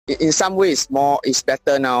In some ways, it's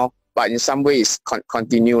better now, but in some ways,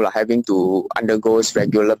 continue having to undergo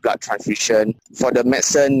regular blood transfusion. For the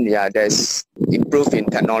medicine, there's improved in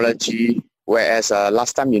technology, whereas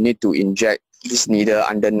last time you need to inject this needle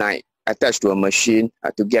under night, attached to a machine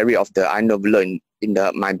to get rid of the iron overload in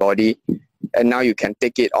my body. And now you can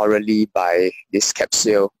take it orally by this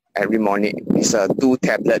capsule every morning. It's 2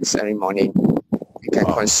 tablets every morning. You can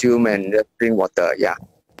consume and drink water,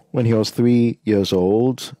 When he was 3 years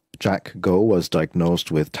old, Jack Go was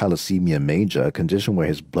diagnosed with Thalassemia Major, a condition where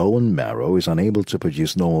his bone marrow is unable to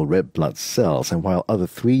produce normal red blood cells. And while other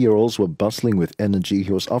 3-year-olds were bustling with energy,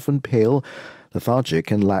 he was often pale,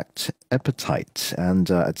 lethargic, and lacked appetite.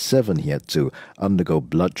 And at 7, he had to undergo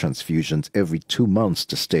blood transfusions every 2 months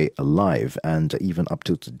to stay alive. And even up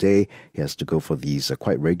to today, he has to go for these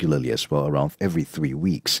quite regularly as well, around every 3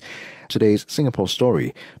 weeks. Today's Singapore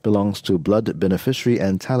story belongs to blood beneficiary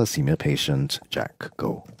and thalassemia patient Jack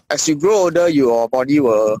Go. As you grow older,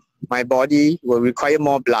 my body will require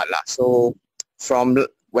more blood. So from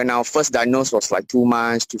when I was first diagnosed was like 2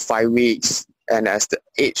 months to 5 weeks. And as the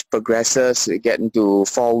age progresses, we get into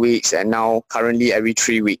 4 weeks, and now currently every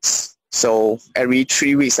 3 weeks. So every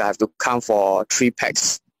 3 weeks, I have to come for 3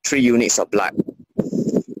 packs, 3 units of blood.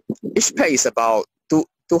 Each pack is about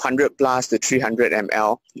 200 plus to 300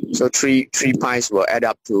 ml. So three pints will add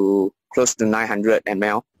up to close to 900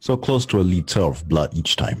 ml. So close to a liter of blood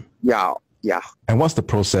each time. Yeah. And what's the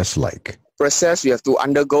process like? You have to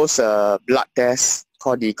undergo a blood test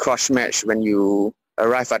called the cross match when you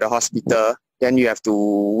arrive at the hospital. Then you have to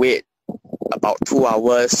wait about 2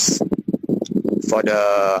 hours for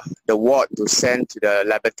the ward to send to the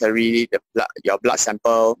laboratory your blood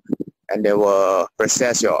sample, and they will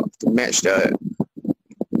process to match the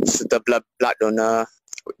suitable blood donor,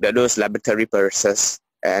 those laboratory process,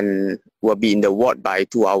 and will be in the ward by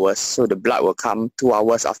 2 hours. So the blood will come 2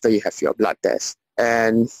 hours after you have your blood test.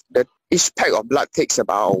 And each pack of blood takes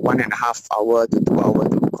about 1.5 hours to 2 hours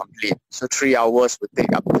to complete. So 3 hours will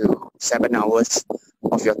take up to 7 hours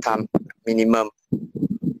of your time minimum.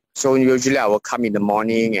 So usually I will come in the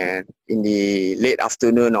morning, and in the late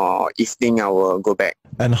afternoon or evening I will go back.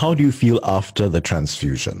 And how do you feel after the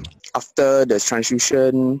transfusion? After the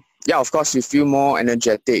transfusion, of course you feel more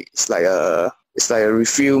energetic. It's like a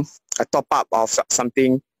refuel, a top up of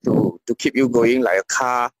something to keep you going, like a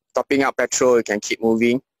car topping up petrol. You can keep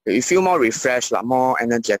moving. You feel more refreshed, more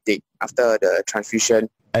energetic after the transfusion.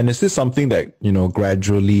 And is this something that,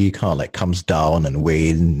 gradually kind of like comes down and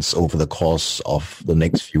wanes over the course of the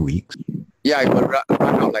next few weeks? Yeah, it will run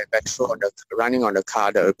out like petrol running on the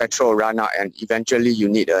car. The petrol will run out, and eventually you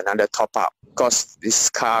need another top up because this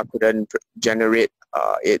car couldn't generate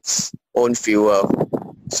its own fuel.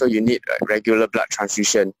 So you need a regular blood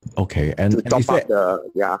transfusion. Okay, and to top up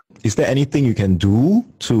Is there anything you can do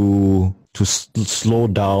to slow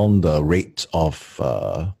down the rate of?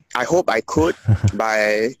 I hope I could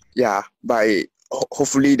by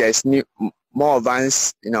hopefully there's more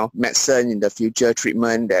advanced medicine in the future,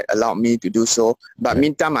 treatment that allow me to do so. But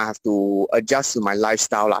meantime, I have to adjust to my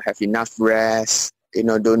lifestyle. I have enough rest.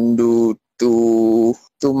 Don't do too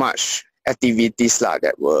much activities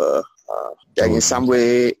that will that in some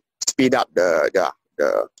way speed up the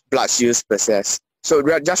blood use process. So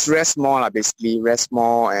just rest more, basically rest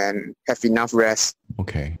more and have enough rest.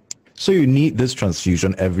 Okay. So you need this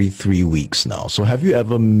transfusion every 3 weeks now. So have you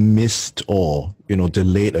ever missed or,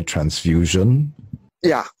 delayed a transfusion?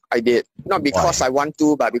 Yeah, I did. Not because I want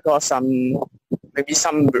to, but because maybe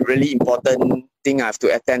some really important thing I have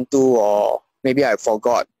to attend to, or maybe I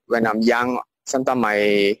forgot when I'm young. Sometimes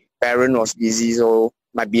my parent was busy, so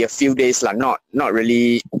might be a few days, not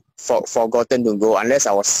really forgotten to go, unless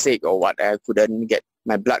I was sick or what, I couldn't get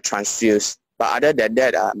my blood transfused. But other than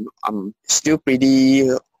that, I'm still pretty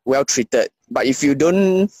well treated. But if you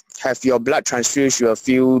don't have your blood transfused, you will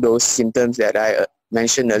feel those symptoms that I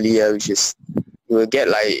mentioned earlier, which is you will get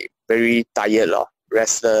very tired,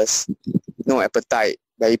 restless, no appetite,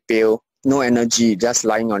 very pale, no energy, just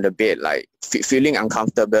lying on the bed, feeling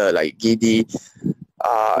uncomfortable, giddy.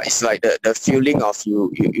 It's like the feeling of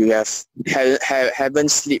you haven't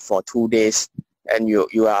slept for 2 days, and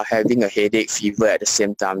you are having a headache, fever at the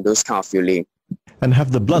same time, those kind of feeling. And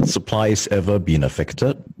have the blood supplies ever been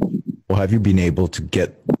affected? Or have you been able to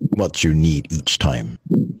get what you need each time?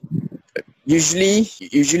 Usually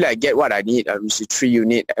I get what I need. I receive 3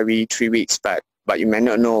 units every 3 weeks, but you may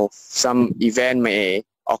not know. Some event may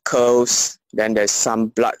occur, then there's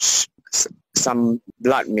some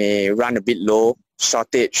blood may run a bit low,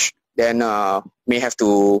 shortage, then may have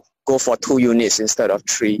to go for 2 units instead of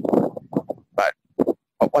 3. But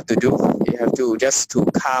what to do. You have to just to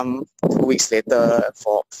come 2 weeks later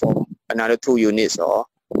for another 2 units, or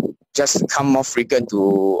just come more frequent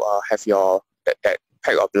to have your that pack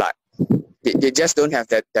of blood. They just don't have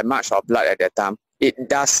that much of blood at that time. It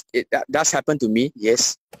does happen to me,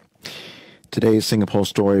 yes. Today's Singapore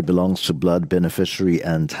story belongs to blood beneficiary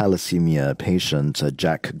and thalassemia patient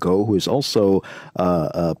Jack Goh, who is also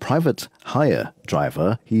a private hire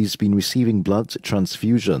driver. He's been receiving blood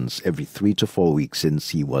transfusions every 3 to 4 weeks since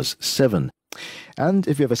he was 7. And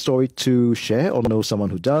if you have a story to share or know someone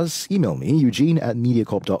who does, email me,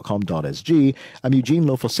 eugene@mediacorp.com.sg. I'm Eugene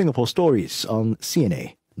Low for Singapore Stories on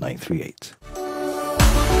CNA 938.